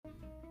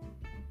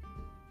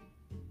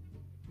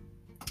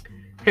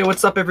Hey,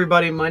 what's up,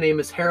 everybody? My name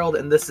is Harold,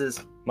 and this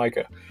is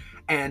Micah.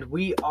 And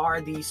we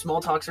are the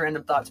Small Talks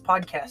Random Thoughts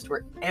podcast,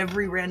 where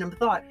every random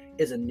thought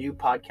is a new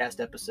podcast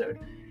episode.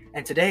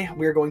 And today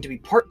we are going to be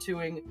part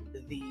 2ing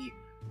the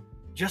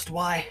Just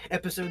Why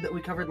episode that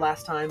we covered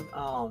last time.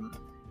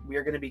 We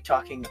are going to be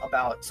talking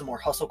about some more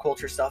hustle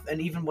culture stuff,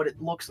 and even what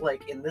it looks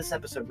like in this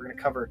episode. We're going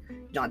to cover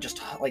not just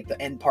like the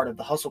end part of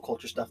the hustle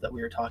culture stuff that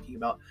we were talking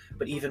about,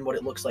 but even what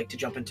it looks like to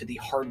jump into the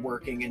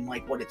hardworking and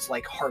like what it's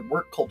like hard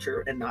work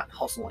culture and not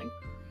hustling.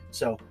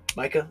 So,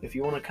 Micah, if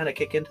you want to kind of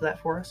kick into that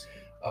for us.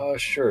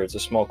 Sure. It's a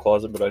small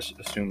closet, but I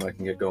assume I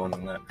can get going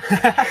on that.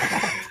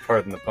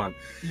 Pardon the pun.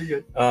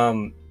 You're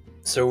good.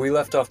 So we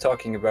left off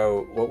talking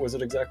about, what was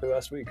it exactly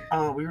last week?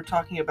 We were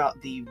talking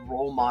about the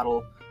role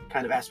model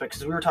kind of aspects,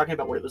 because we were talking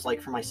about what it was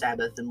like for my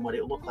Sabbath and what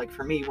it looked like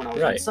for me when I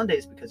was on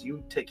Sundays, because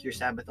you take your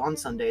Sabbath on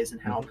Sundays, and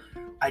how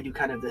I do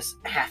kind of this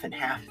half and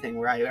half thing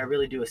where I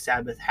really do a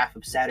Sabbath half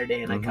of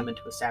Saturday, and I come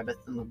into a Sabbath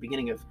in the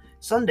beginning of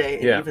Sunday,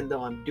 and even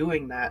though I'm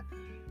doing that,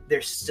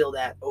 there's still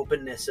that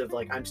openness of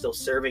like I'm still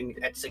serving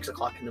at 6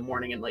 o'clock in the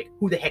morning, and like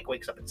who the heck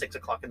wakes up at 6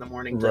 o'clock in the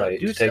morning to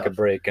do to stuff? Take a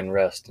break and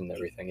rest and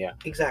everything. Yeah,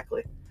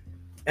 exactly.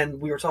 And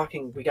we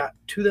got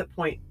to that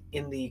point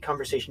in the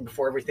conversation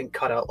before everything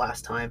cut out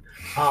last time.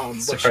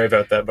 Sorry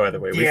about that, by the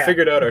way. We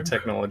figured out our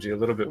technology a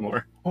little bit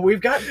more.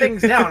 We've got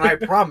things down. I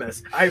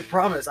promise.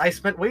 I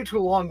spent way too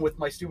long with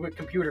my stupid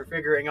computer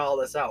figuring all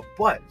this out.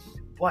 But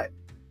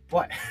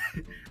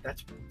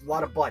that's a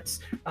lot of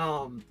buts.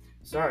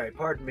 Sorry,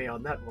 pardon me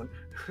on that one.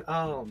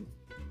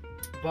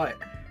 But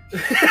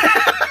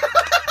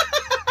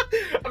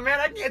man,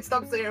 I can't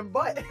stop saying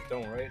but.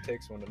 Don't worry, it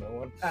takes one to know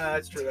one.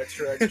 That's true.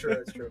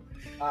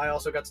 I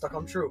also got stuck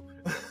on true.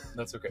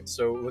 That's okay.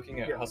 So looking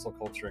at hustle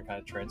culture and kind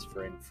of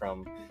transferring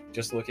from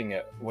just looking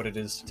at what it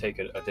is to take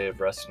a day of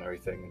rest and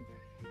everything,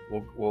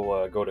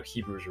 we'll go to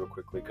Hebrews real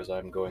quickly, because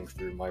I'm going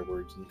through my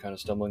words and kind of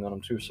stumbling on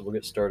them too, so we'll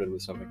get started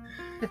with something.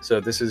 So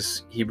this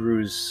is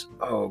Hebrews.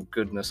 Oh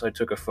goodness, I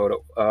took a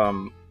photo.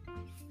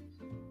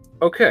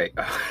 Okay,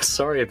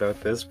 sorry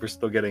about this. We're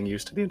still getting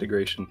used to the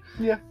integration.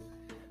 Yeah.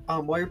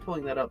 While you're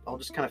pulling that up, I'll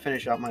just kind of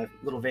finish out my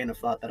little vein of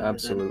thought that I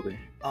was in. Absolutely.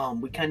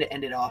 We kind of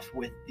ended off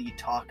with the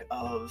talk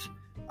of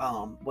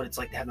what it's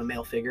like to have a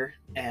male figure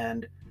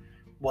and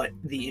what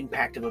the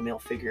impact of a male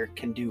figure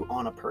can do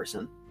on a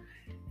person.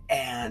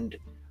 And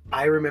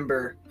I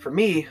remember, for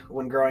me,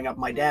 when growing up,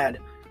 my dad,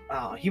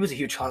 he was a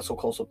huge hustle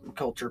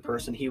culture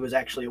person. He was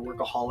actually a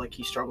workaholic.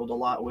 He struggled a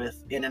lot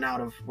with in and out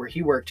of where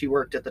he worked. He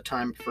worked at the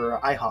time for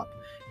IHOP.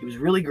 He was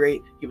really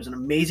great. He was an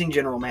amazing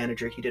general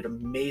manager. He did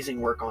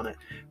amazing work on it,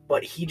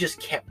 but he just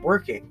kept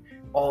working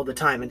all the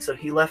time. And so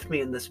he left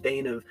me in this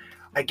vein of,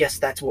 I guess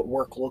that's what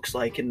work looks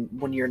like. And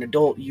when you're an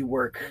adult, you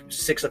work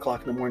 6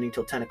 o'clock in the morning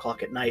till 10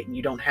 o'clock at night, and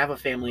you don't have a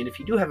family. And if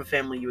you do have a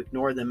family, you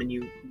ignore them and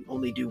you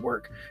only do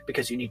work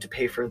because you need to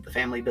pay for the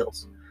family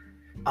bills.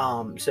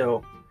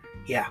 So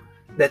yeah,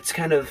 that's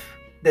kind of,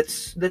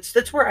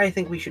 that's where I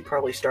think we should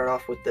probably start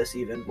off with this,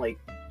 even like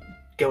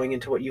going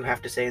into what you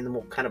have to say, and then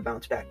we'll kind of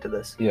bounce back to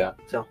this. Yeah.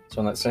 So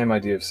on that same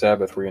idea of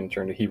Sabbath, we're going to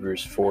turn to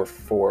Hebrews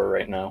 4:4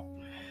 right now.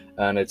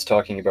 And it's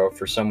talking about,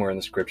 for somewhere in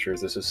the scriptures,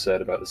 this is said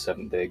about the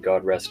seventh day.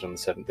 God rested on the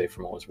seventh day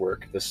from all his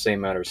work. This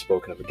same matter is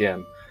spoken of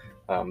again.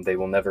 They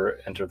will never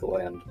enter the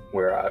land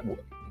where I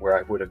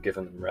would have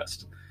given them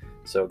rest.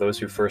 So those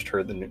who first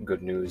heard the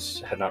good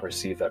news had not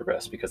received that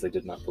rest because they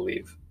did not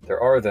believe. There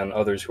are then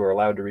others who are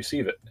allowed to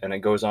receive it. And it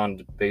goes on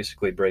to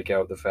basically break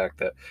out the fact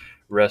that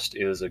rest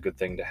is a good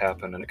thing to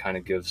happen. And it kind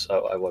of gives,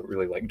 I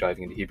really like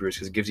diving into Hebrews,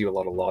 because it gives you a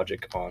lot of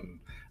logic on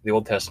the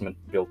Old Testament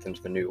built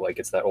into the New. Like,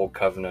 it's that old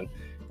covenant,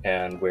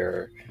 and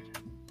where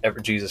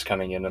Jesus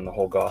coming in and the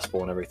whole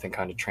gospel and everything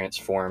kind of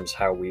transforms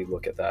how we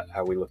look at that,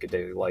 how we look at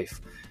daily life.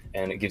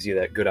 And it gives you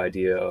that good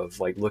idea of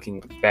like looking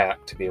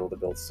back to be able to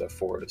build stuff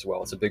forward as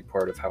well. It's a big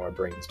part of how our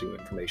brains do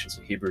information.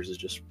 So Hebrews is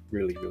just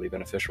really, really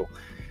beneficial.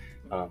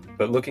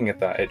 But looking at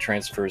that, it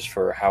transfers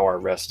for how our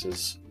rest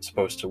is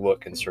supposed to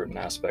look in certain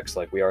aspects.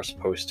 Like, we are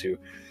supposed to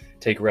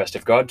take rest.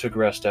 If God took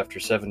rest after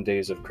 7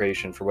 days of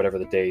creation, for whatever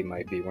the day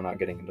might be, we're not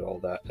getting into all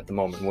that at the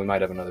moment. We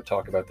might have another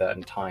talk about that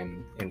in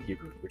time in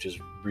Hebrew, which is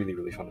really,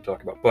 really fun to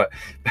talk about. But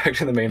back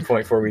to the main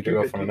point before we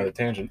go off on another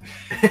tangent.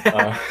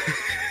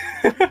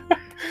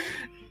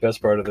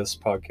 Best part of this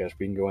podcast,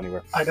 we can go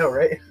anywhere. I know,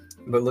 right?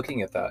 But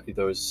looking at that,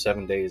 those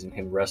 7 days and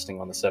him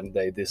resting on the seventh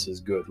day, this is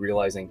good.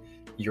 Realizing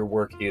your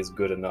work is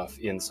good enough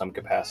in some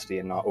capacity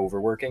and not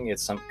overworking.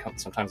 It's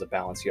sometimes a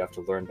balance you have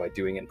to learn by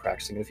doing it and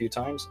practicing it a few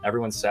times.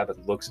 Everyone's Sabbath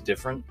looks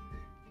different,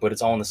 but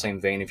it's all in the same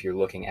vein if you're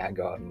looking at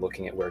God and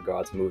looking at where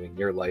God's moving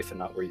your life and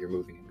not where you're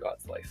moving in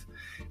God's life.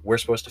 We're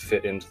supposed to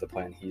fit into the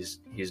plan He's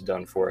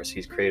done for us.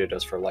 He's created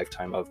us for a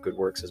lifetime of good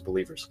works as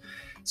believers.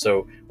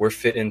 So we're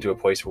fit into a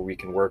place where we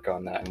can work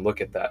on that and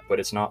look at that, but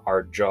it's not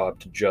our job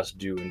to just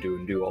do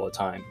all the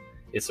time.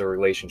 It's a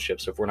relationship.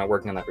 So if we're not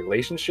working on that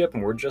relationship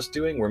and we're just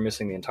doing, we're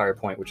missing the entire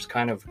point, which is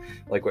kind of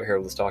like what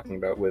Harold was talking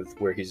about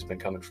with where he's been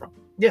coming from.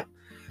 Yeah.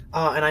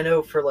 And I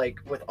know for like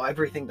with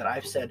everything that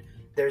I've said,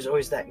 there's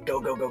always that go,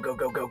 go, go, go,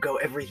 go, go, go.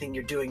 Everything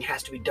you're doing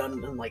has to be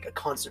done in like a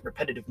constant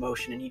repetitive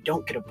motion, and you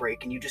don't get a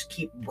break, and you just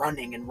keep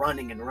running and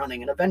running and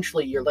running, and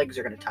eventually your legs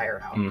are going to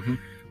tire out. Mm-hmm.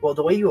 Well,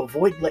 the way you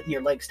avoid letting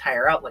your legs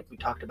tire out, like we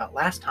talked about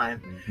last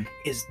time,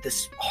 is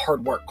this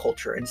hard work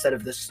culture instead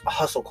of this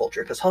hustle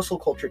culture. Because hustle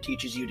culture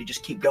teaches you to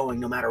just keep going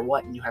no matter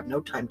what, and you have no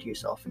time to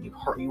yourself, and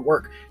you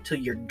work till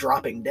you're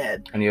dropping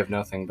dead. And you have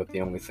nothing but the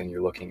only thing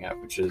you're looking at,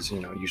 which is,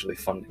 usually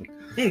funding.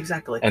 Yeah,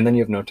 exactly. And then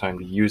you have no time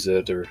to use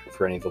it or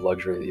for any of the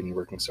luxury of even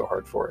working so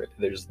hard for it.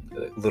 There's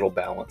a little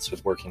balance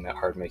with working that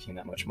hard, making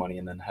that much money,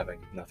 and then having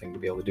nothing to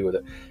be able to do with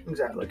it.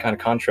 Exactly. To kind of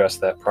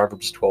contrast that,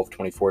 Proverbs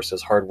 12:24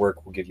 says, hard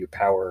work will give you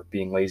power,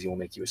 being lazy will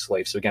make you a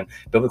slave. So again,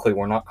 biblically,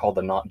 we're not called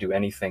to not do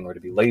anything or to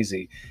be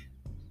lazy,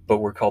 but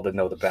we're called to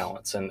know the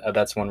balance. And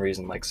that's one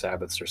reason like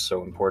Sabbaths are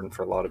so important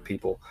for a lot of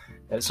people.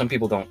 Some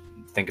people don't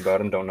think about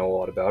them, don't know a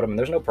lot about them, and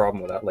there's no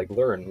problem with that. Like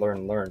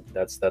learn.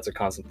 That's a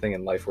constant thing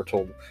in life. We're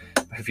told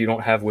if you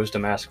don't have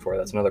wisdom, ask for it.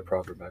 That's another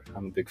proverb.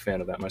 I'm a big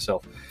fan of that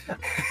myself,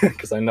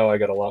 because I know I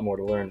got a lot more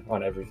to learn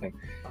on everything.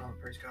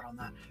 Praise God on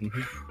that.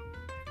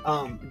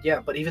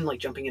 But even like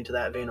jumping into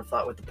that vein of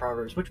thought with the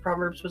Proverbs, which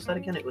Proverbs was that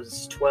again? It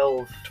was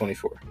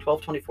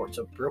 12:24.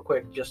 So real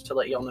quick, just to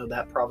let y'all know,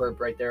 that proverb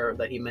right there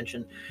that he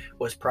mentioned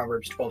was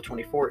Proverbs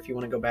 12:24. If you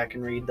want to go back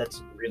and read, that's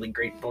a really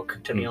great book,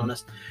 to be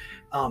honest.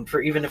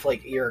 For even if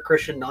like you're a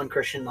Christian,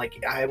 non-Christian,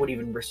 like I would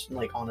even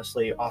like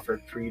honestly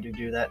offer for you to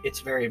do that.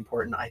 It's very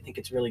important. I think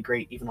it's really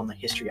great, even on the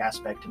history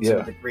aspect and some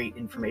of the great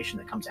information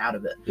that comes out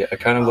of it. Yeah, it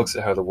kind of looks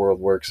at how the world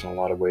works in a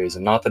lot of ways,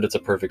 and not that it's a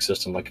perfect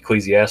system. Like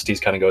Ecclesiastes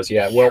kind of goes,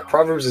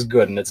 Proverbs is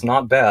good and it's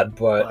not bad,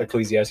 but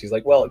Ecclesiastes is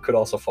like, well, it could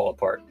also fall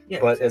apart.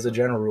 But as a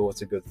general rule,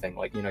 it's a good thing.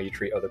 Like, you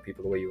treat other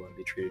people the way you want to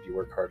be treated. You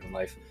work hard in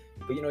life,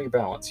 but you know your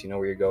balance. You know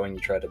where you're going. You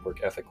try to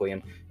work ethically,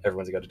 and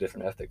everyone's got a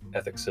different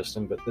ethics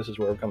system. But this is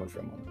where we're coming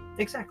from.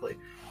 Exactly.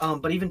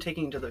 But even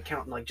taking into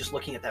account, like just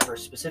looking at that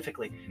verse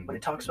specifically, when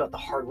it talks about the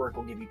hard work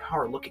will give you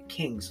power, look at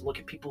kings, look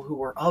at people who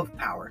were of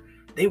power.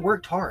 They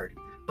worked hard,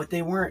 but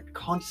they weren't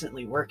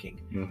constantly working.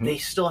 They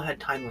still had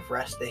time of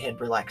rest. They had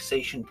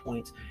relaxation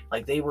points.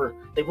 Like they were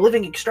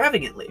living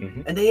extravagantly,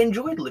 and they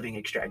enjoyed living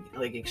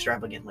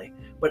extravagantly.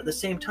 But at the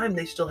same time,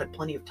 they still had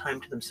plenty of time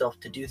to themselves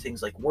to do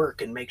things like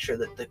work and make sure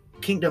that the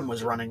kingdom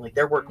was running. Like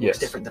their work was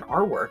different than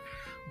our work,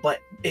 but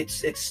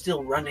it's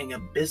still running a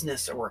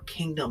business or a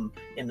kingdom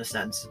in the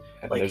sense.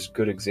 And there's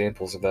good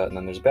examples of that, and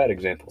then there's bad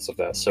examples of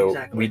that.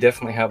 So we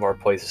definitely have our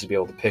places to be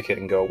able to pick it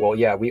and go, well,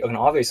 yeah, we can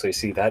obviously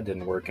see that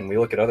didn't work, and we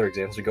look at other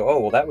examples and go, oh,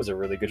 well, that was a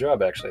really good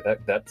job, actually.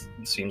 That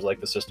seems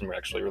like the system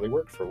actually really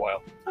worked for a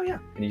while. Oh, yeah.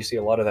 And you see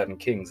a lot of that in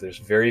kings. There's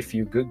very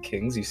few good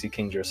kings. You see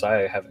King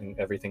Josiah having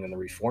everything in the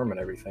reform and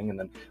everything, and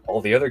then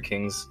all the other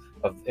kings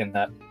in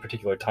that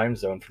particular time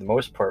zone, for the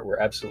most part,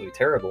 were absolutely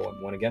terrible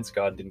and went against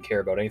God, didn't care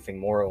about anything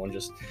moral, and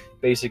just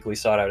basically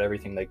sought out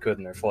everything they could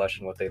in their flesh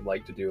and what they'd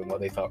like to do and what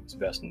they thought was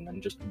best, and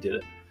then just did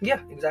it.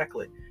 Yeah,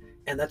 exactly.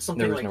 And that's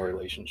something there was no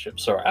relationship.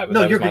 Sorry,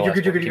 you're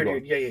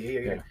good.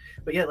 Yeah.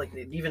 But yeah, like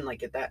even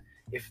like at that,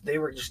 if they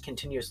were just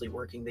continuously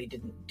working, they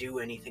didn't do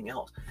anything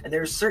else. And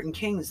there's certain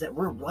kings that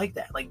were like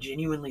that, like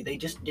genuinely, they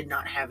just did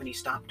not have any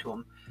stop to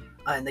them,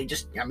 and they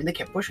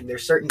kept pushing.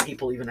 There's certain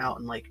people even out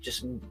in like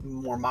just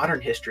more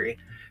modern history,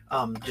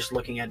 just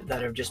looking at it,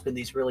 that have just been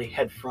these really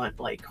head front,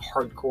 like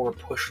hardcore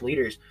push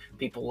leaders.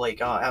 People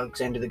like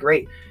Alexander the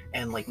Great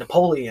and like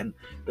Napoleon.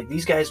 Like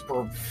these guys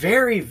were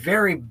very,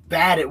 very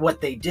bad at what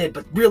they did,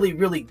 but really,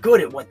 really good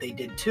at what they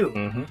did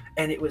too.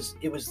 And it was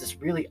this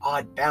really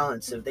odd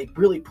balance of they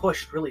really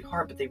pushed really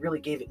hard, but they really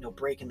gave it no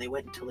break, and they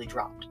went until they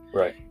dropped.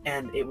 Right.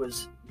 And it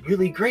was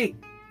really great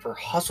for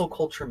hustle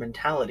culture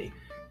mentality.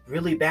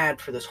 Really bad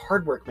for this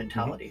hard work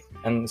mentality.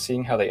 And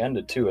seeing how they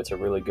ended too, it's a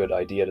really good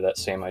idea to that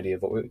same idea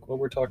of what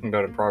we're talking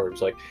about in Proverbs.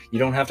 Like, you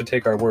don't have to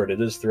take our word. It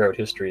is throughout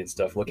history and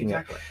stuff. Looking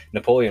at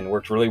Napoleon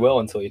worked really well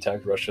until he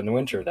attacked Russia in the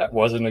winter. That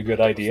wasn't a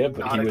good idea,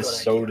 but he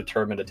was so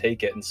determined to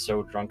take it and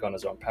so drunk on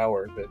his own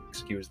power, but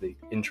excuse the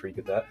intrigue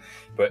of that.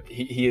 But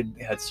he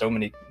had so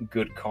many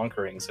good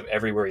conquerings of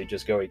everywhere he'd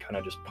just go, he kind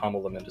of just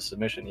pummeled them into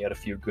submission. He had a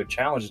few good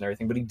challenges and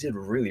everything, but he did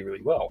really,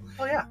 really well.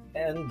 Oh yeah.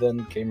 And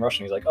then came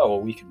Russia and he's like, oh,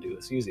 well, we can do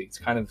this easy. It's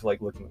kind of like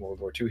looking at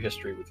World War II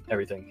history with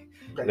everything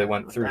they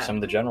went through. Some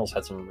of the generals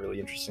had some really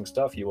interesting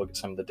stuff. You look at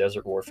some of the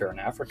desert warfare in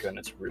Africa and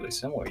it's really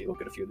similar. You look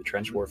at a few of the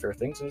trench warfare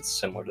things and it's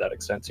similar to that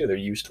extent too. They're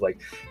used to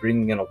like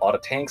bringing in a lot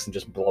of tanks and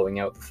just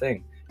blowing out the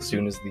thing. As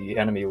soon as the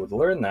enemy would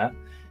learn that,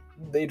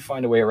 they'd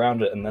find a way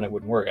around it and then it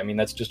wouldn't work. I mean,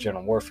 that's just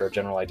general warfare,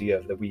 general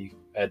idea that we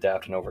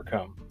adapt and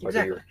overcome.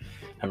 Whether you're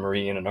a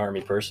Marine, an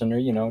Army person,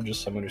 or,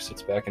 just someone who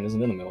sits back and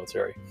isn't in the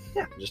military.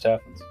 Yeah. It just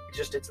happens.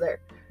 It's there.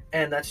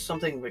 And that's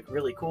something like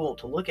really cool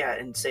to look at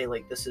and say,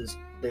 like,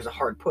 there's a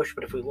hard push,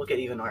 but if we look at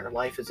even our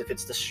life as if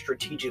it's the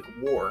strategic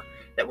war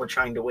that we're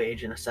trying to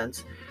wage, in a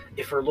sense,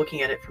 if we're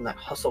looking at it from that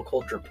hustle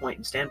culture point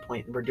and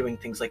standpoint, we're doing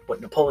things like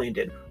what Napoleon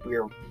did.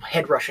 We're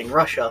head rushing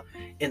Russia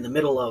in the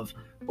middle of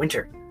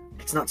winter.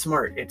 It's not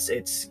smart.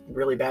 It's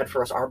really bad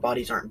for us. Our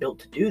bodies aren't built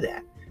to do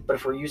that. But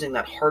if we're using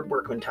that hard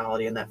work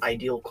mentality and that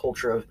ideal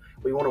culture of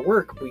we want to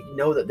work, we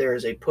know that there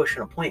is a push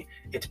and a point.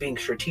 It's being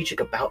strategic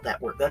about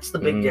that work. That's the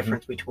big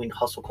difference between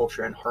hustle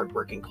culture and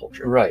hardworking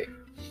culture. Right.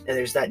 And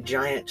there's that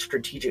giant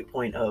strategic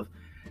point of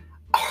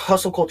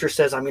hustle culture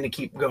says I'm going to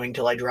keep going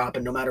till I drop,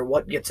 and no matter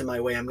what gets in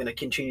my way, I'm going to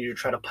continue to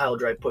try to pile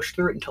drive, push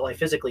through it until I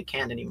physically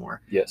can't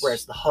anymore. Yes.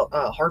 Whereas the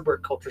hard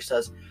work culture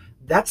says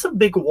that's a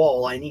big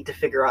wall. I need to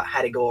figure out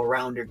how to go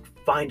around or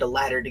find a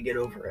ladder to get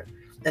over it.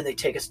 And they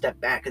take a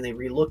step back and they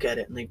relook at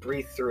it and they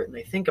breathe through it and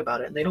they think about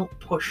it, and they don't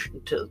push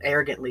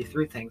arrogantly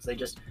through things. They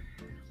just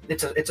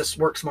it's a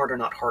work smarter,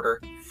 not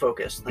harder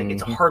focus. Like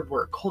it's a hard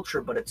work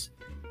culture, but it's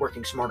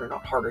working smarter,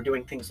 not harder.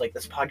 Doing things like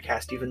this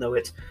podcast, even though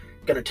it's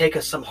going to take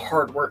us some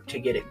hard work to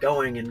get it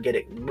going and get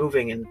it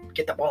moving and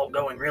get the ball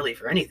going, really,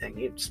 for anything,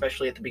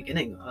 especially at the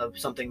beginning of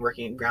something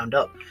working ground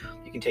up.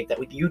 You can take that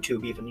with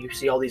YouTube. Even you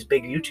see all these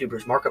big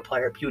YouTubers,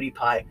 Markiplier,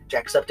 PewDiePie,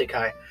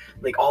 Jacksepticeye,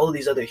 like all of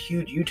these other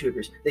huge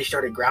YouTubers, they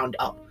started ground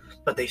up,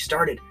 but they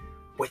started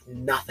with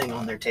nothing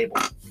on their table.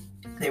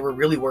 They were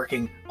really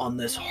working on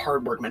this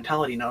hard work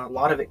mentality. Now, a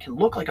lot of it can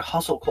look like a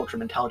hustle culture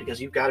mentality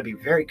because you've got to be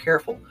very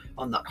careful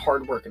on that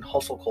hard work and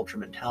hustle culture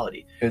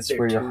mentality. It's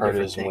where your heart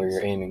is and where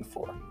you're aiming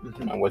for.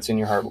 And what's in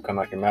your heart will come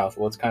out your mouth.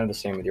 Well, it's kind of the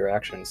same with your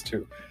actions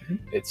too.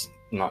 It's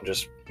not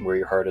just where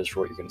your heart is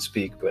for what you're going to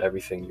speak, but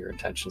everything your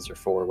intentions are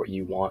for, what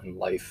you want in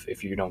life.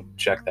 If you don't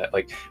check that,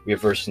 like we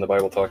have verses in the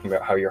Bible talking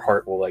about how your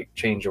heart will like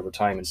change over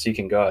time, and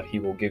seeking God, he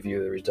will give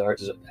you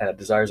the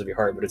desires of your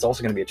heart, but it's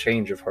also going to be a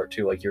change of heart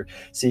too. Like you're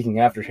seeking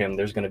after him,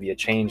 there's going to be a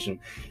change in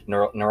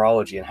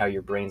neurology and how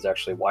your brain's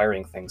actually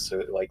wiring things.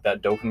 So like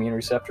that dopamine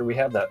receptor we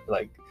have, that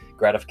like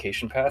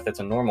gratification path, it's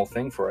a normal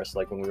thing for us.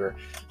 Like when we were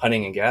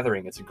hunting and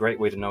gathering, it's a great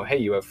way to know, hey,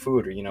 you have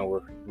food, or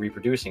we're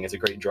reproducing. It's a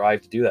great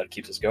drive to do that. It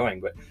keeps us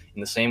going. But in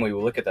the same way, we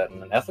look at that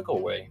in an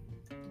ethical way.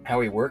 How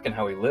we work and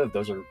how we live,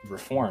 those are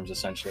reforms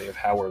essentially of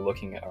how we're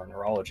looking at our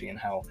neurology and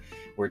how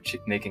we're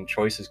making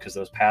choices, because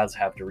those paths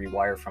have to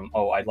rewire from,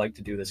 oh, I'd like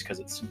to do this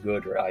because it's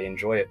good, or I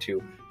enjoy it,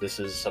 to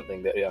this is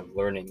something that I'm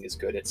learning is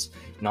good. It's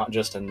not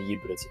just a need,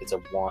 but it's a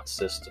want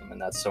system.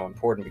 And that's so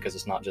important because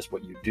it's not just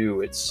what you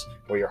do, it's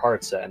where your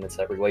heart's at, and it's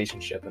that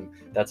relationship. And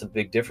that's a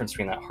big difference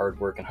between that hard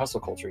work and hustle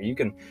culture. You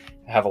can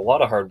have a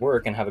lot of hard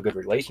work and have a good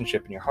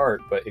relationship in your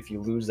heart, but if you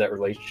lose that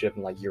relationship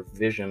and like your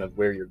vision of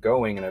where you're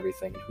going and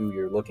everything, who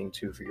you're looking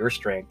to for your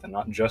strength and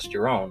not just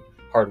your own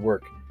hard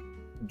work,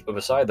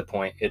 beside the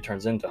point, it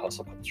turns into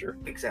hustle culture.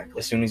 Exactly.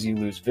 As soon as you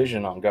lose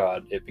vision on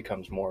God, it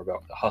becomes more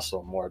about the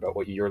hustle, more about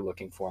what you're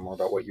looking for, more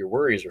about what your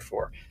worries are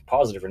for,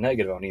 positive or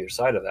negative on either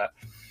side of that.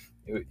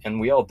 And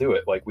we all do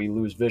it. Like we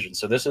lose vision.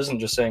 So this isn't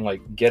just saying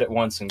like get it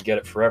once and get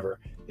it forever.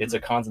 It's a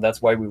concept.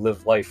 That's why we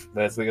live life.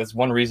 That's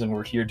one reason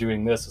we're here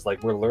doing this, is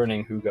like we're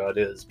learning who God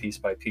is piece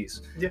by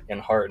piece, in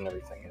heart and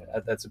everything.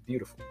 And that's a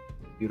beautiful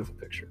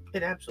picture.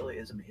 It absolutely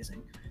is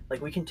amazing.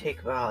 Like we can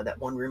take that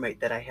one roommate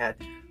that I had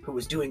who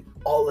was doing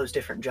all those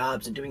different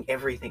jobs and doing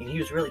everything, and he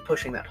was really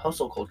pushing that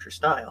hustle culture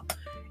style.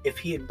 If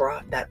he had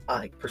brought that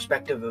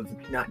perspective of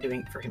not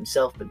doing it for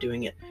himself but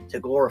doing it to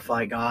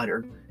glorify God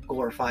or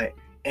glorify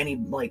any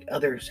like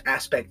other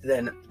aspect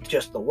than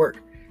just the work,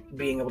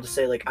 being able to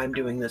say like I'm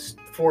doing this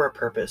for a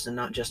purpose and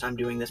not just I'm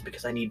doing this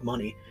because I need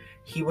money,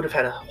 he would have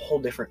had a whole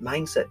different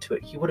mindset to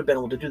it. He would have been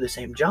able to do the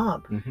same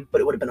job,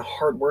 but it would have been a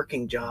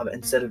hard-working job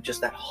instead of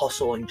just that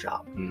hustling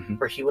job,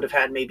 where he would have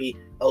had maybe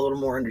a little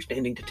more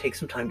understanding to take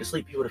some time to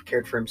sleep. He would have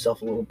cared for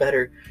himself a little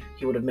better.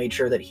 He would have made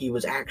sure that he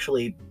was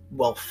actually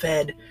well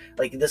fed.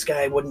 Like this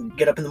guy wouldn't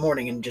get up in the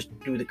morning and just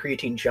do the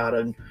creatine shot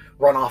and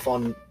run off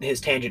on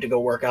his tangent to go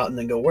work out and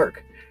then go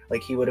work.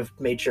 Like he would have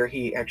made sure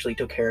he actually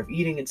took care of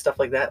eating and stuff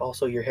like that.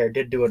 Also, your hair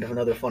did do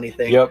another funny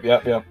thing. Yep.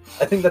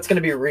 I think that's going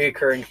to be a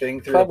reoccurring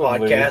thing through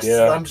Probably, the podcast.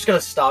 yeah. I'm just going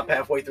to stop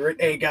halfway through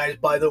it. Hey guys,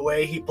 by the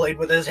way, he played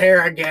with his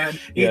hair again.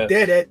 He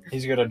did it.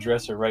 He's got a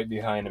dresser right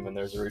behind him, and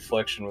there's a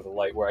reflection with a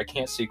light where I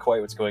can't see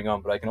quite what's going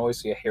on, but I can always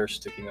see a hair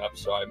sticking up.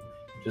 So I'm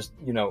just,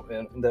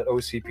 and that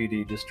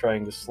OCPD, just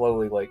trying to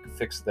slowly like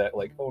fix that.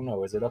 Like, oh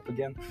no, is it up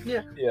again?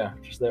 Yeah.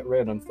 Just that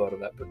random thought of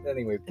that. But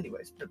anyways,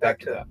 back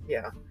to that.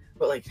 Yeah.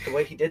 But like the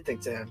way he did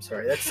things, I'm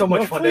sorry, that's so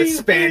much fun to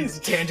span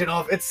tangent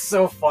off. It's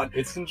so fun.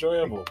 It's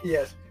enjoyable.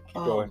 Yes. Keep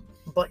going.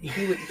 But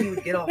he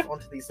would get off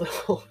onto these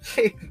little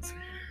things.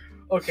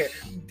 Okay,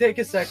 take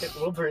a second.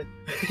 We'll breathe.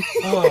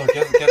 Oh,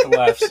 get the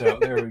laughs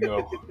out. There we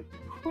go.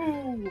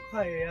 Ooh,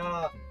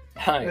 hi.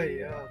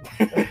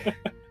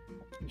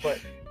 But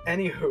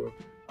anywho,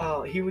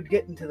 he would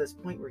get into this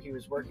point where he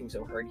was working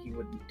so hard he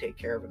wouldn't take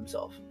care of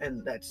himself,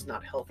 and that's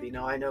not healthy.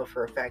 Now I know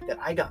for a fact that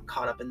I got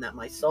caught up in that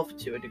myself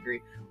to a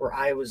degree, where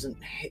I wasn't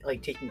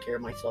like taking care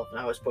of myself, and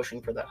I was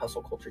pushing for that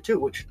hustle culture too,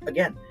 which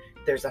again,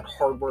 there's that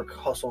hard work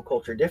hustle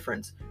culture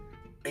difference.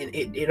 And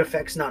it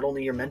affects not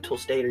only your mental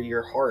state or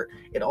your heart,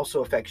 it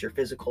also affects your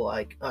physical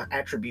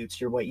attributes,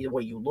 the way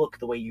you look,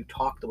 the way you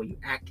talk, the way you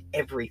act.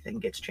 Everything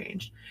gets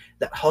changed.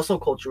 That hustle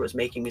culture was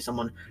making me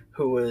someone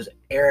who was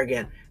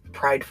arrogant,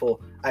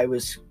 prideful. I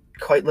was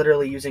quite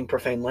literally using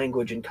profane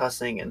language and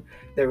cussing, and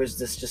there was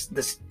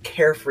this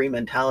carefree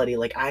mentality,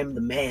 like I'm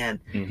the man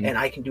and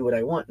I can do what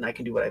I want and I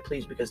can do what I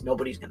please because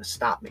nobody's going to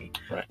stop me.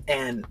 Right.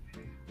 And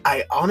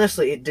I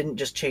honestly, it didn't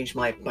just change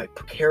my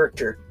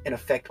character and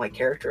affect my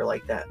character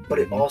like that, but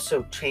it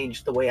also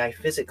changed the way I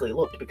physically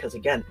looked, because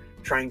again,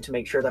 trying to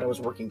make sure that I was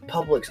working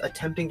Publix,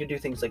 attempting to do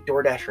things like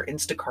DoorDash or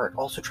Instacart,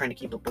 also trying to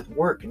keep up with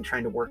work and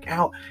trying to work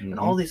out and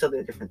all these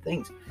other different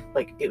things.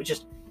 Like it was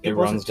just, it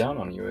runs down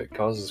on you. It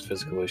causes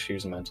physical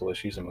issues, mental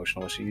issues,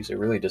 emotional issues. It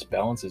really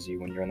disbalances you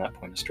when you're in that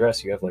point of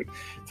stress. You have like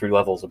 3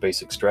 levels of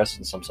basic stress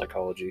in some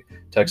psychology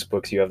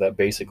textbooks. You have that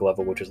basic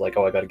level, which is like,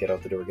 oh, I got to get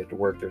out the door, get to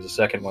work. There's a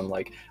second one,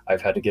 like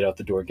I've had to get out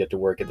the door, get to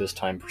work at this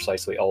time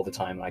precisely all the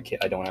time. And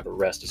I don't have a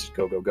rest. It's just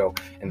go, go, go.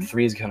 And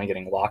 3 is kind of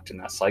getting locked in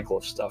that cycle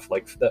of stuff.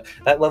 Like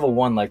that level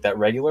 1, like that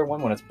regular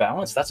one, when it's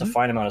balanced, that's a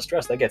fine amount of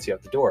stress. That gets you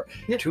out the door.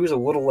 2 is a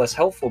little less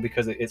helpful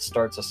because it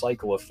starts a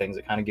cycle of things.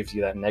 It kind of gives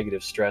you that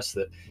negative stress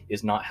that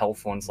is not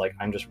helpful. And it's like,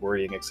 I'm just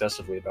worrying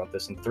excessively about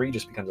this. And 3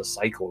 just becomes a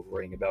cycle of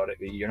worrying about it.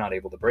 You're not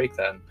able to break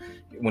that. And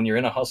when you're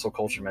in a hustle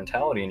culture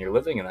mentality and you're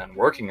living in that and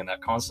working in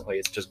that constantly,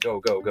 it's just go,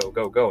 go, go,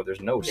 go, go.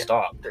 There's no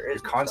stop. You're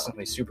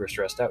constantly super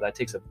stressed out. That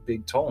takes a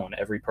big toll on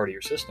every part of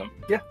your system.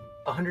 Yeah,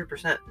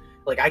 100%.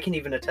 Like I can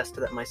even attest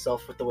to that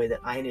myself with the way that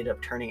I ended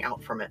up turning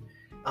out from it.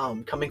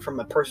 Coming from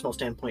a personal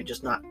standpoint,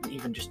 just not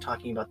even just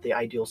talking about the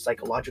ideal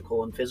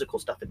psychological and physical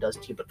stuff it does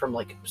to you, but from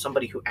like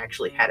somebody who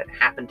actually had it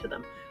happen to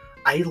them.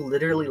 I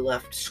literally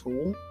left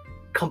school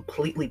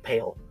completely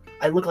pale.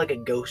 I looked like a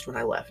ghost when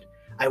I left.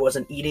 I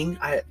wasn't eating.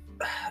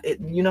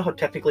 You know how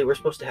technically we're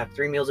supposed to have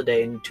 3 meals a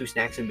day and 2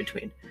 snacks in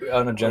between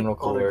on a general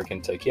caloric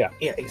intake. Yeah,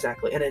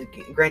 exactly. And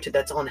granted,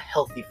 that's on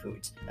healthy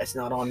foods. That's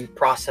not on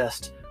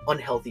processed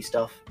unhealthy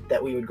stuff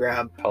that we would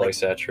grab,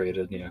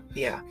 polysaturated,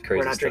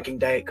 we're not drinking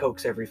Diet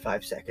Cokes every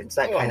 5 seconds,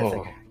 that kind of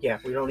thing. Yeah,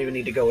 we don't even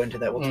need to go into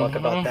that. We'll talk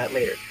about that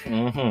later.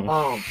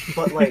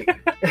 But like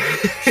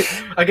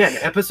again,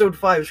 episode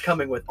 5 is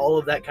coming with all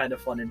of that kind of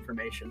fun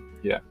information.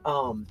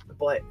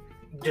 But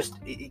just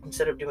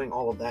instead of doing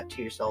all of that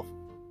to yourself,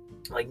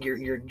 like you're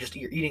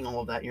eating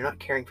all of that, you're not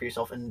caring for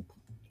yourself, and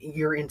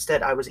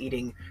I was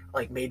eating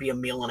like maybe a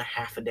meal and a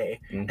half a day,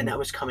 and that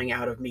was coming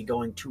out of me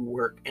going to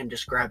work and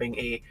just grabbing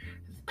a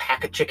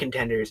pack of chicken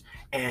tenders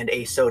and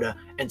a soda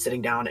and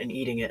sitting down and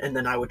eating it. And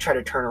then I would try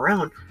to turn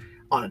around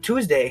on a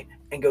Tuesday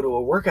and go to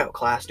a workout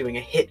class, doing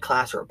a HIIT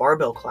class or a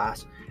barbell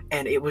class,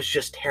 and it was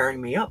just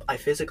tearing me up. I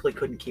physically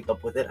couldn't keep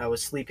up with it. I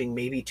was sleeping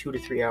maybe 2 to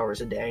 3 hours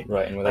a day.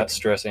 Right, and with that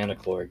stress and a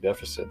caloric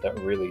deficit, that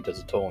really does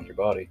a toll on your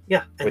body.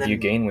 Yeah. Whether you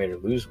gain weight or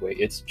lose weight,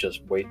 it's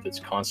just weight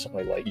that's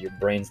constantly like, your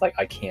brain's like,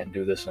 I can't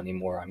do this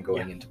anymore. I'm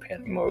going into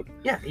panic mode.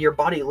 Yeah, your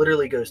body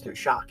literally goes through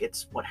shock.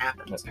 It's what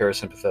happens. The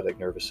parasympathetic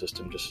nervous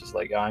system just is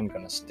like, I'm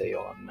going to stay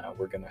on now.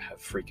 We're going to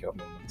have freak out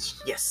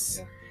moments. Yes.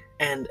 Yeah.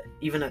 And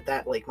even at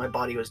that, like my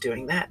body was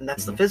doing that, and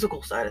that's the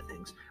physical side of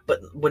things. But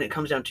when it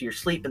comes down to your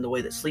sleep and the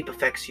way that sleep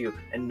affects you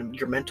and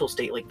your mental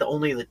state, like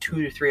the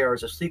 2 to 3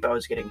 hours of sleep I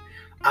was getting,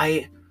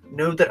 I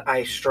know that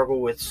I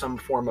struggle with some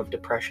form of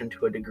depression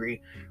to a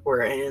degree,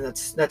 and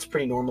that's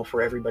pretty normal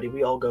for everybody.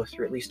 We all go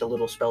through at least a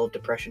little spell of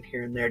depression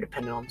here and there,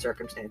 depending on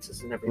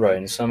circumstances and everything. Right,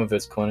 and some of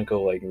it's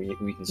clinical, like we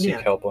can seek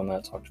help on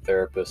that, talk to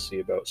therapists, see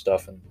about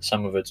stuff, and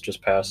some of it's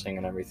just passing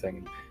and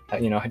everything.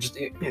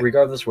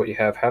 Regardless of what you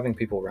have, having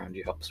people around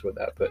you helps with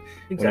that. But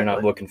when you're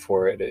not looking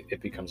for it,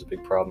 it becomes a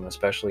big problem,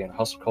 especially in a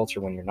hustle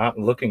culture when you're not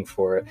looking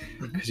for it,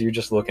 because you're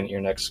just looking at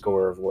your next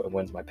score of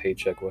when's my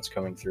paycheck, what's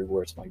coming through,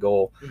 where's my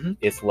goal.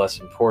 It's less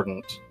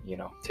important,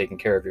 taking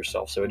care of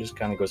yourself. So it just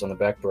kind of goes on the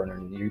back burner,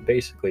 and you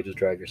basically just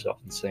drive yourself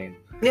insane.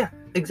 Yeah,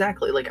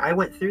 exactly. Like I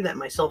went through that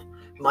myself.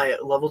 My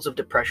levels of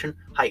depression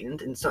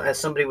heightened, and so as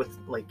somebody with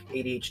like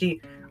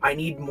ADHD, I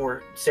need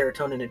more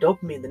serotonin and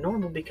dopamine than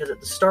normal, because at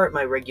the start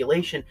my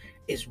regulation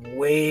is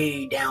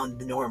way down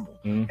the normal.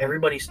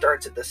 Everybody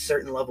starts at this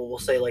certain level. We'll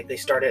say like they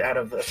started out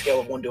of a scale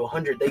of 1 to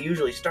 100. They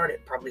usually start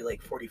at probably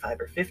like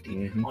 45 or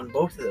 50 on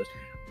both of those.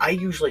 I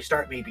usually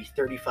start maybe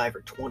 35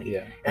 or 20.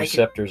 Yeah,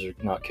 receptors are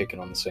not kicking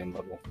on the same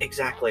level.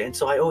 Exactly, and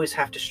so I always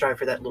have to strive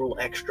for that little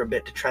extra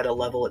bit to try to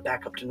level it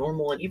back up to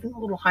normal, and even a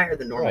little higher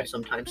than normal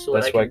sometimes. So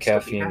that's why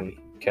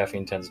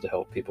caffeine tends to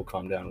help people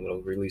calm down a little,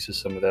 releases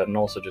some of that, and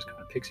also just kind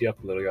of picks you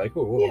up a little. You're like,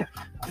 oh,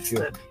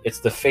 it's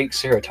the fake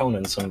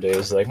serotonin some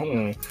days. Like,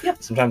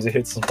 sometimes it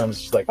hits, sometimes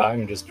it's just like,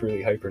 I'm just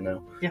really hyper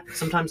now. Yeah,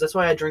 sometimes that's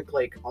why I drink,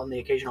 like, on the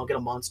occasion, I'll get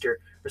a Monster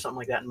or something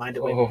like that and mind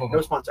it. No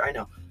sponsor, I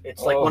know.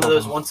 It's like one of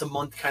those once a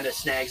month kind of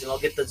snags, and I'll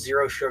get the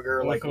 0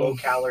 sugar, like low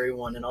calorie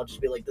one, and I'll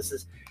just be like,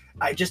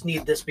 I just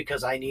need this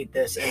because I need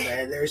this,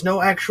 and there's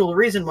no actual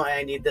reason why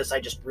I need this. I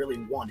just really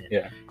want it.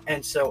 Yeah.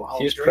 And so I'll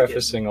He's drink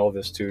prefacing all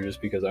this too,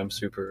 just because I'm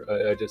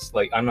I just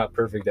like, I'm not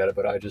perfect at it,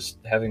 but I just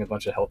having a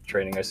bunch of health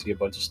training, I see a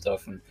bunch of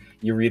stuff, and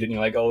you read it and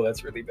you're like, oh,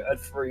 that's really bad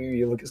for you.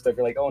 You look at stuff,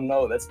 you're like, oh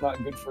no, that's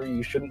not good for you.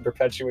 You shouldn't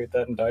perpetuate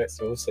that in diet.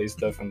 So we'll say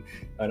stuff, and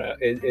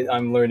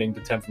I'm learning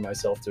to temper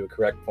myself to a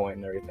correct point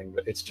and everything,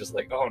 but it's just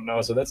like, oh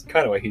no. So that's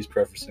kind of why he's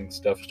prefacing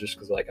stuff, just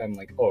because like I'm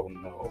like, oh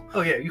no.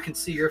 Oh yeah, you can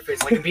see your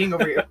face, like being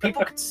over here.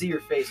 People could see see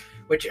your face,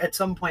 which at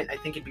some point I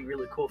think it'd be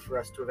really cool for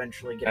us to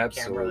eventually get a camera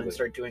Absolutely. and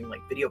start doing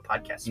like video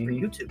podcasts for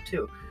Mhm. YouTube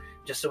too,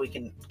 just so we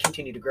can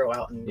continue to grow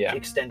out and Yeah.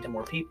 extend to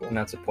more people. And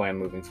that's a plan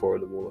moving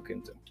forward that we'll look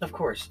into. Of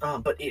course,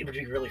 but it would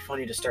be really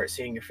funny to start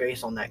seeing your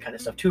face on that kind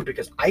of stuff too,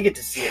 because I get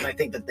to see it, and I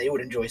think that they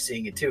would enjoy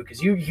seeing it too,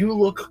 because you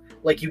look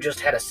like you just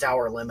had a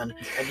sour lemon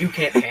and you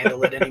can't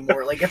handle it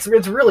anymore. Like it's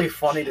really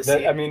funny to see.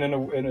 That, I mean,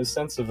 in a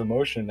sense of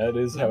emotion, that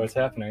is how it's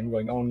happening. I'm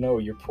going, oh no,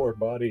 your poor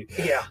body.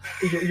 Yeah,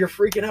 you're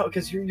freaking out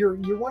because you're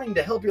wanting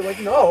to help. You're like,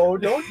 no,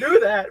 don't do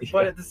that.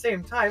 But Yeah. at the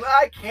same time,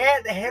 I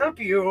can't help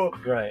you.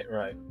 Right.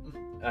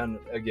 And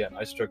again,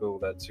 I struggle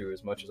with that too.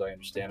 As much as I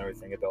understand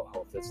everything about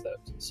health, it's that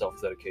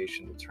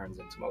self-dedication that turns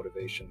into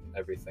motivation.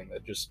 Everything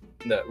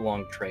that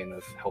long train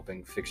of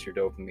helping fix your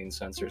dopamine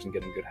sensors and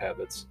getting good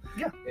habits.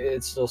 Yeah.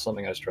 It's still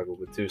something I struggle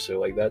with too. So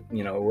like that,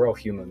 we're all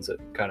humans. It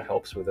kind of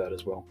helps with that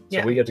as well. So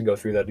Yeah. we get to go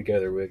through that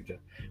together. We get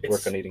to work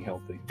It's on eating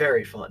healthy.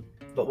 very fun.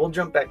 But we'll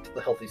jump back to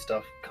the healthy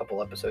stuff a couple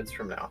episodes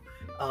from now,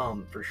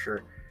 for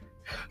sure.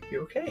 You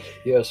okay?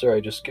 Yeah, sorry, I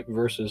just skipped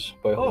verses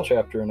by a whole Oh.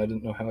 chapter, and I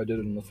didn't know how I did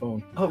it on the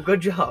phone. Oh, good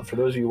job. For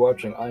those of you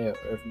watching,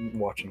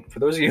 For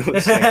those of you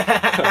listening,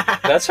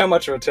 that's how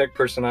much of a tech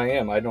person I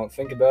am. I don't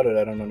think about it.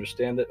 I don't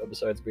understand it.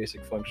 Besides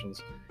basic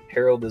functions,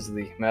 Harold is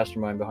the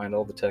mastermind behind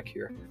all the tech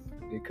here,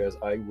 because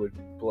I would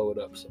blow it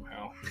up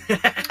somehow.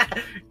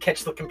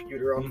 Catch the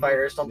computer on Mhm.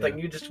 fire or something.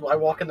 Yeah. I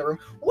walk in the room.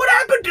 What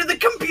happened to the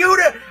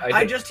computer?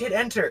 I did- just hit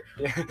enter.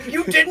 Yeah.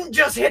 You didn't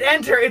just hit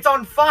enter. It's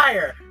on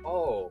fire.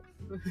 Oh,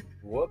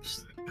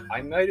 whoops.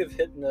 I might have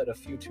hit it a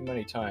few too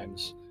many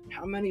times.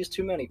 How many is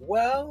too many?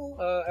 Well,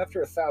 after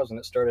 1,000,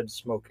 it started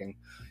smoking.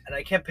 And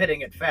I kept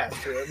hitting it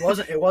fast too.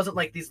 It wasn't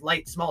like these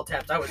light small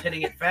taps. I was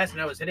hitting it fast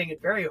and I was hitting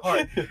it very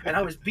hard. And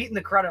I was beating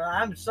the crud out.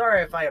 I'm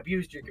sorry if I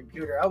abused your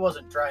computer. I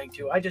wasn't trying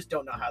to. I just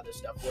don't know how this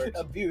stuff works.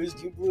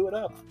 Abused, you blew it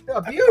up.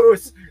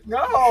 Abuse?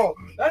 No,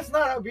 that's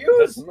not That's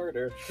abuse.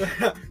 murder.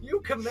 You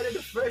committed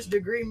a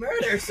first-degree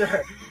murder,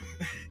 sir.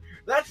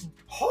 That's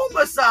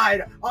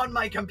homicide on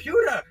my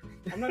computer.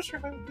 I'm not sure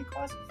how it would be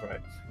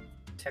classified.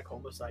 Tech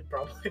homicide,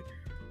 probably.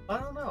 I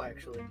don't know,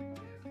 actually.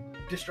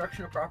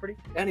 Destruction of property?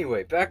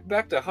 Anyway,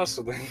 back to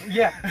hustling.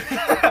 Yeah.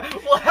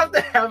 We'll have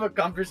to have a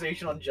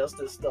conversation on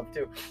justice stuff,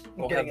 too.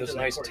 We'll Getting have this into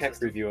that nice court tech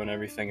system. review and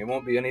everything. It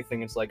won't be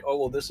anything. It's like, oh,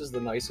 well, this is the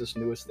nicest,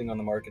 newest thing on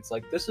the market. It's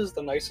like, this is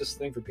the nicest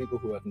thing for people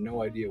who have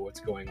no idea what's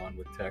going on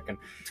with tech. And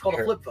It's called a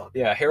Here- flip phone.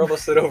 yeah, Harold will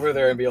sit over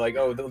there and be like,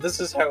 oh, this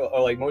is how,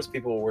 like, most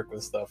people will work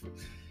with stuff.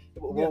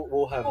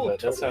 We'll have We'll that.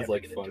 totally That sounds have to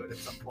like get into fun. it at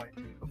some point.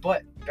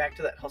 But back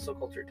to that hustle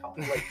culture talk.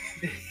 Like,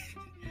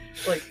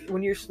 like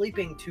when you're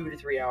sleeping 2 to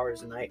 3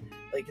 hours a night,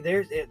 like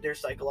there's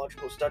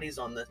psychological studies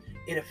on this.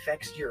 It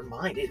affects your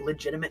mind. It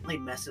legitimately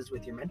messes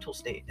with your mental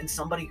state. And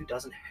somebody who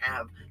doesn't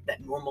have that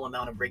normal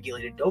amount of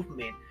regulated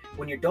dopamine,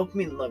 when your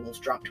dopamine levels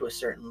drop to a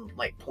certain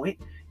point,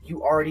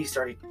 you already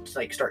start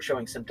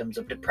showing symptoms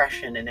of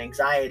depression and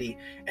anxiety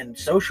and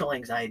social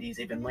anxieties,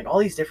 even like all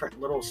these different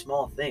little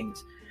small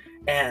things.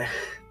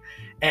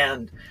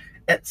 And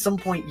at some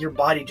point your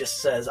body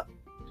just says,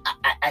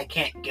 I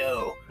can't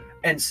go.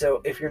 And so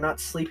if you're not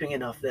sleeping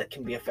enough, that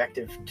can be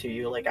effective to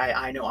you. Like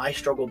I know I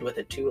struggled with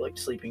it too, like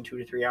sleeping 2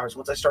 to 3 hours.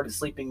 Once I started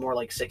sleeping more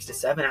like 6 to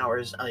 7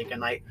 hours like a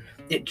night,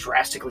 it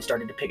drastically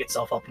started to pick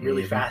itself up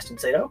really Mhm. fast and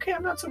say, okay,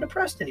 I'm not so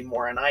depressed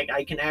anymore. And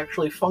I can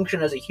actually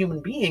function as a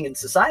human being in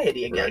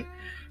society again.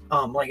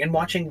 And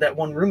watching that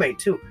one roommate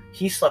too,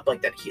 he slept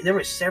like that. There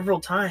were several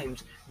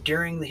times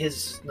during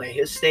his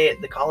stay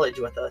at the college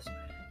with us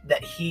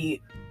that he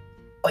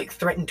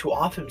threatened to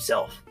off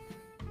himself.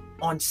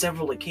 On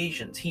several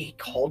occasions, he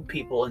called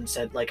people and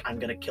said, like, I'm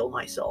gonna kill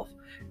myself.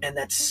 And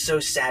that's so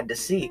sad to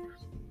see,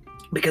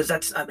 because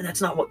that's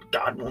not what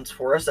God wants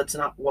for us. That's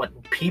not what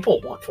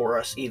people want for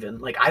us, even.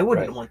 Like, I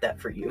wouldn't Right. want that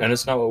for you. And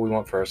it's not what we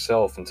want for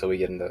ourselves until we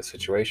get into that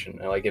situation.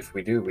 And like, if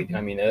we do,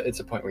 I mean, it's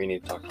a point where you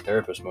need to talk to a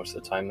therapist most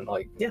of the time. And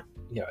like,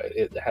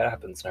 it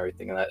happens and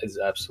everything, and that is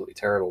absolutely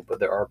terrible. But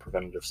there are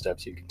preventative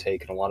steps you can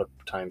take. And a lot of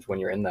times when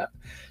you're in that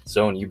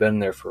zone, you've been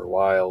there for a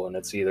while, and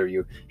it's either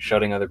you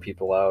shutting other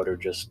people out or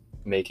just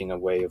making a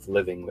way of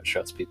living that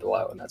shuts people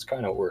out. And that's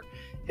kind of what we're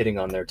hitting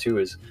on there too,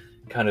 is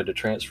kind of to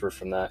transfer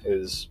from that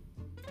is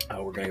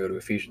we're going to go to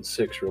Ephesians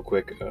 6 real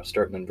quick,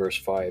 starting in verse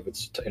 5.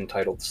 It's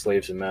entitled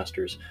Slaves and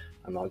Masters.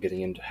 I'm not getting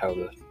into how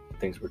the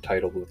things were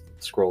titled with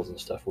scrolls and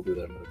stuff. We'll do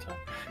that another time.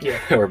 Yeah.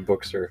 Or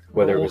books, or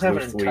whether we'll it was have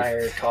loose an leaf.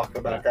 entire talk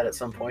about Yeah. that at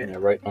some point. Yeah,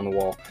 right on the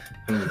wall.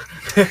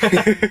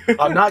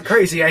 I'm not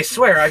crazy, I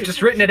swear. I've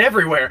just written it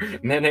everywhere.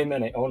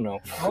 Mene. Oh no.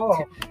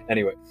 Oh.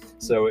 Anyway,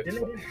 so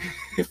Didn't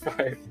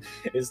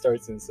it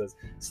starts and says,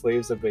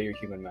 slaves, obey your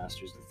human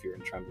masters with fear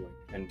and trembling,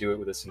 and do it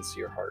with a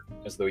sincere heart,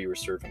 as though you were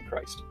serving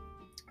Christ.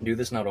 Do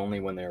this not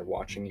only when they are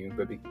watching you,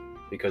 but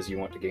because you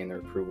want to gain their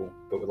approval,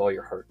 but with all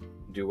your heart.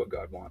 Do what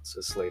God wants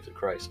as slaves of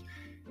Christ.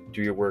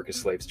 Do your work as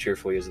slaves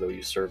cheerfully, as though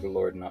you serve the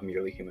Lord, not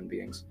merely human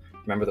beings.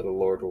 Remember that the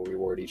Lord will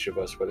reward each of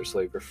us, whether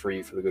slave or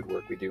free, for the good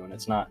work we do. And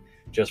it's not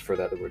just for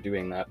that we're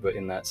doing that, but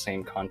in that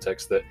same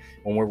context that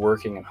when we're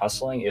working and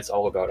hustling, it's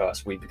all about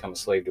us. We become a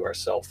slave to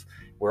ourselves.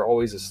 We're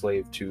always a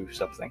slave to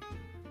something.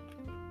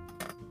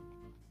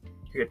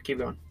 You're good. Keep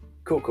going.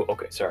 Cool.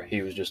 Okay, sorry.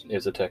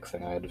 It's a tech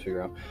thing I had to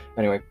figure out.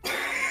 Anyway,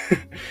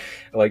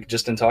 like,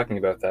 just in talking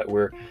about that,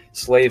 we're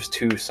slaves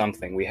to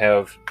something. We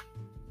have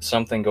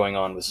something going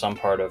on with some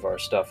part of our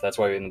stuff. That's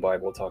why in the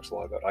Bible it talks a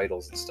lot about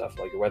idols and stuff.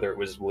 Like, whether it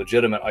was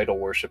legitimate idol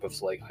worship of,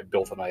 like, I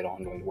built an idol,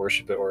 I'm going to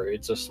worship it, or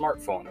it's a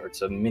smartphone, or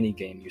it's a mini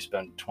game you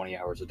spend 20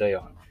 hours a day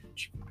on,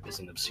 which is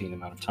an obscene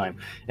amount of time.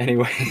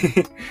 Anyway,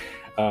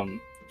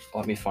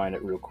 let me find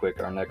it real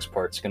quick. Our next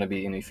part's going to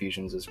be in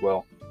Ephesians as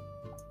well.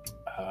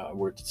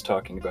 Where it's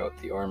talking about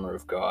the armor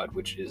of God,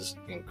 which is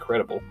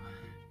incredible.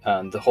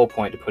 The whole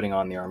point of putting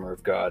on the armor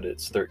of God,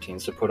 it's 13.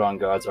 So put on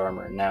God's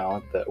armor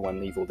now, that when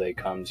the evil day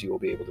comes, you will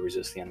be able to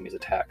resist the enemy's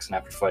attacks. And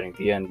after fighting at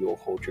the end, you will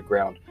hold your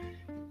ground.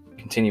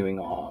 Continuing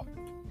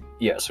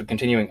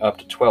up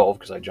to 12,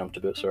 because I jumped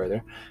a bit, sorry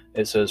there.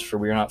 It says, for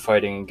we are not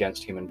fighting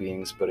against human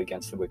beings, but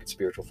against the wicked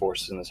spiritual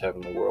forces in this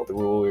heavenly world, the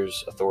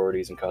rulers,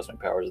 authorities, and cosmic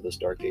powers of this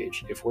dark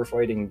age. If we're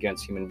fighting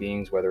against human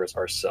beings, whether it's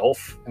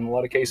ourself in a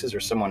lot of cases, or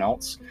someone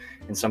else,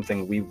 and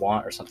something we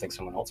want, or something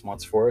someone else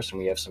wants for us, and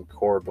we have some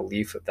core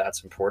belief that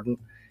that's important,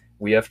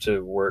 we have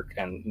to work,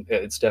 and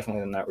it's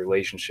definitely in that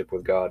relationship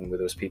with God and with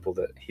those people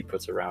that he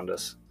puts around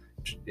us,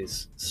 which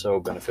is so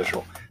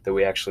beneficial, that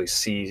we actually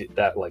see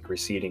that, like,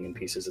 receding in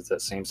pieces. It's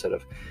that same set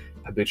of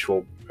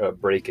habitual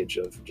breakage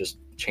of just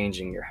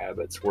changing your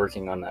habits,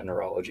 working on that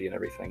neurology and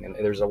everything. And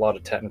there's a lot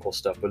of technical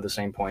stuff, but at the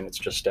same point, it's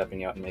just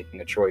stepping out and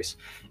making a choice.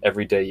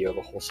 Every day you have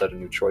a whole set of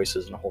new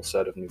choices and a whole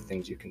set of new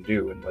things you can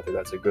do, and whether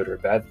that's a good or a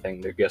bad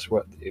thing, then guess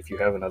what? If you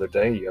have another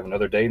day, you have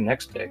another day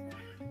next day.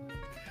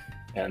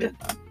 And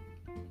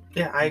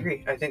yeah, I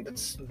agree. I think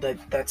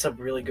that's a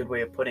really good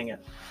way of putting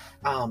it.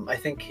 I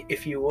think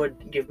if you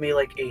would give me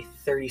like a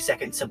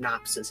 30-second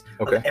synopsis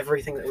of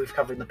everything that we've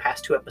covered in the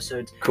past 2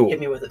 episodes, hit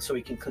me with it so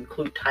we can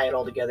tie it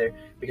all together,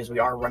 because we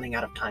are running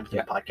out of time for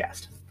the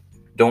podcast.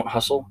 Don't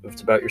hustle. If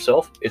it's about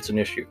yourself, it's an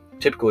issue.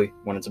 Typically,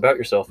 when it's about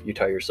yourself, you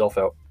tire yourself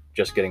out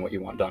just getting what you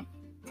want done.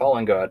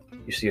 Following God,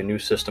 you see a new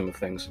system of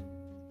things.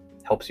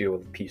 Helps you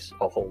with peace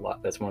a whole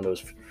lot. That's one of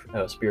those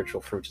spiritual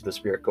fruits of the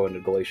Spirit. Go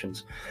into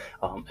Galatians.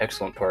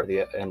 Excellent part.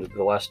 The end of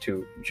the last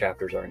 2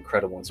 chapters are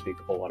incredible and speak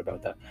a whole lot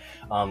about that.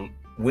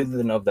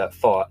 Within of that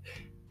thought,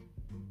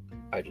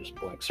 I just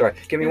blanked. Sorry,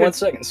 give me 1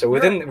 second. So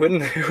within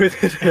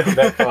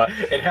that thought,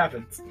 it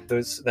happens.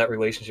 That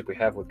relationship we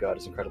have with God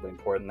is incredibly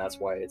important. That's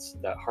why it's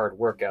that hard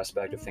work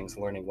aspect of things,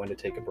 learning when to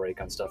take a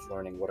break on stuff,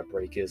 learning what a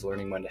break is,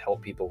 learning when to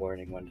help people,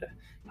 learning when to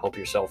help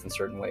yourself in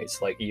certain ways.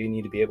 Like, you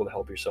need to be able to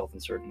help yourself in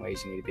certain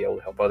ways. You need to be able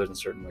to help others in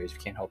certain ways. If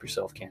you can't help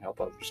yourself, can't help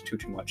others too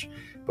much.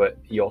 But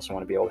you also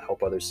want to be able to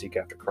help others seek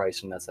after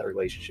Christ, and that's that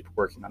relationship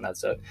working on.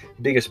 That's the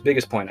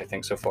biggest point, I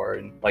think, so far.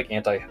 And like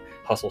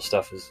anti-hustle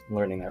stuff is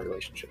learning that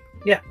relationship.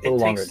 Yeah, a little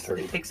longer than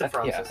 30. It takes a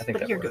process. Yeah, I think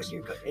but you're works. good.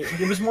 You're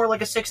good. It was more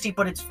like a 60,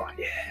 but it's fine.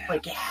 Yeah.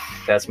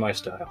 That's my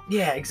style.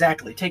 Yeah,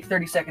 exactly. Take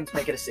 30 seconds,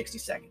 make it a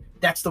 60-second.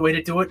 That's the way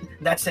to do it.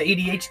 That's the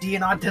ADHD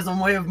and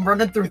autism way of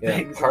running through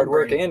things. Hard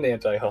work and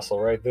anti-hustle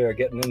right there,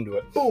 getting into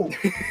it. Ooh.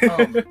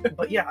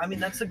 But yeah, I mean,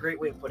 that's a great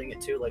way of putting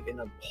it too, like in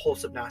a whole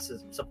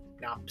synopsis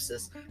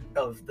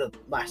of the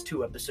last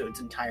 2 episodes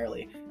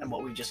entirely and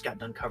what we just got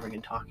done covering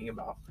and talking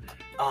about.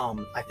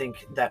 I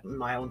think that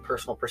my own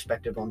personal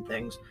perspective on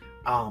things,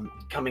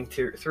 coming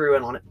through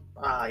and on it,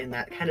 in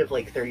that kind of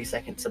like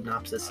 30-second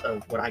synopsis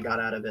of what I got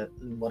out of it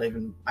and what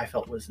even I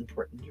felt was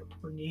important. Your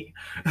poor knee.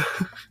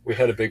 We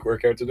had a big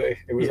workout today.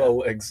 It was all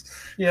legs.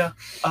 Yeah.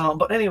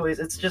 But anyways,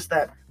 it's just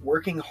that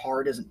working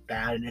hard isn't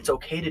bad, and it's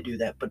okay to do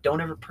that, but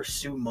don't ever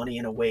pursue money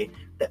in a way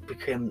that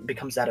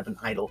becomes that of an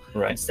idol.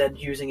 Right. Instead,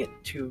 using it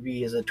to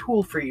be as a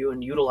tool for you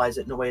and utilize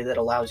it in a way that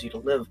allows you to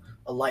live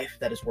a life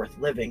that is worth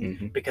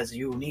living, because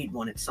you need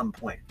one at some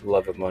point.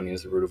 Love of money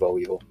is the root of all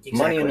evil. Exactly.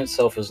 Money in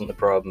itself isn't the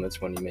problem. It's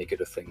when you make it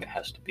a thing that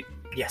has to be.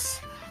 Yes.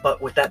 But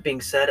with that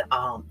being said,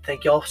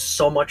 thank y'all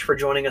so much for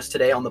joining us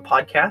today on the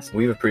podcast.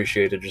 We've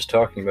appreciated just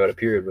talking about it,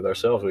 period, with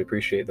ourselves. We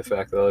appreciate the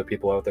fact that other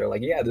people out there are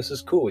like, yeah, this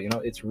is cool. You know,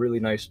 it's really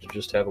nice to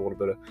just have a little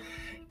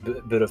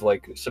bit of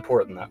like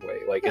support in that way.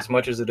 Like, as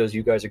much as it is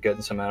you guys are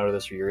getting some out of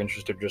this, or you're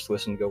interested, just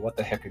listen and go, what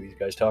the heck are these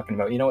guys talking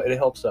about? You know, it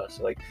helps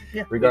us. Like,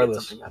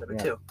 regardless. Something out of it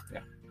too.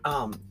 Yeah.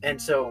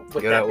 And so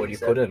with that, what you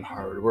put in,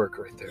 hard work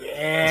right there.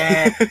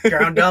 Yeah,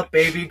 ground up,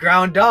 baby,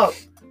 ground up.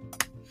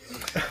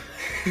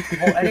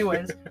 Well,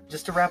 anyways,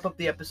 just to wrap up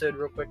the episode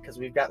real quick, because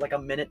we've got like a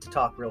minute to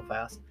talk real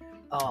fast.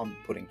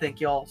 Pudding. Thank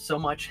y'all so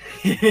much.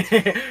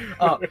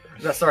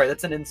 Sorry,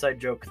 that's an inside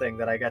joke thing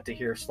that I got to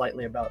hear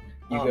slightly about.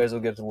 You guys will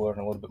get to learn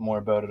a little bit more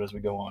about it as we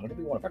go on. It'll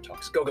be one of our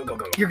talks. Go.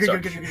 You're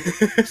good.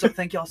 So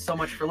thank y'all so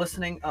much for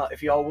listening.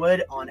 If y'all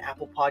would, on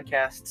Apple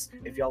Podcasts,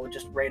 if y'all would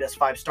just rate us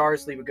 5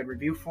 stars, leave a good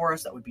review for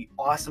us, that would be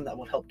awesome. That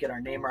would help get our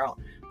name out.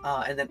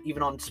 And then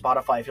even on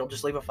Spotify, if you'll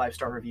just leave a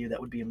 5-star review,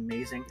 that would be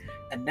amazing.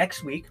 And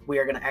next week, we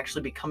are going to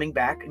actually be coming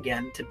back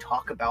again to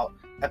talk about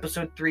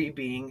episode 3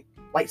 being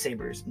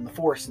lightsabers and the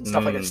Force and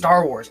stuff like that.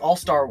 Star Wars, all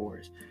Star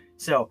Wars.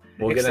 So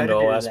we'll get excited into to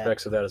all do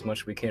aspects of that as much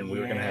as we can.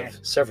 We're going to Yeah. have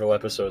several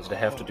episodes to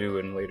have to do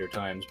in later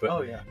times, but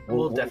Oh yeah,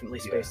 we'll definitely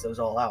space those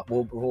all out.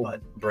 we'll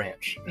But-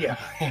 branch Yeah.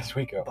 as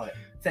we go. But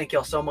thank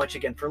y'all so much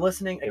again for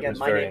listening. It Again, was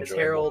my very name is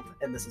enjoyable. Harold,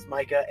 and this is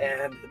Micah,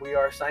 and we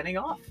are signing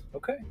off.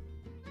 Okay.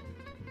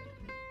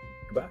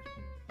 Goodbye.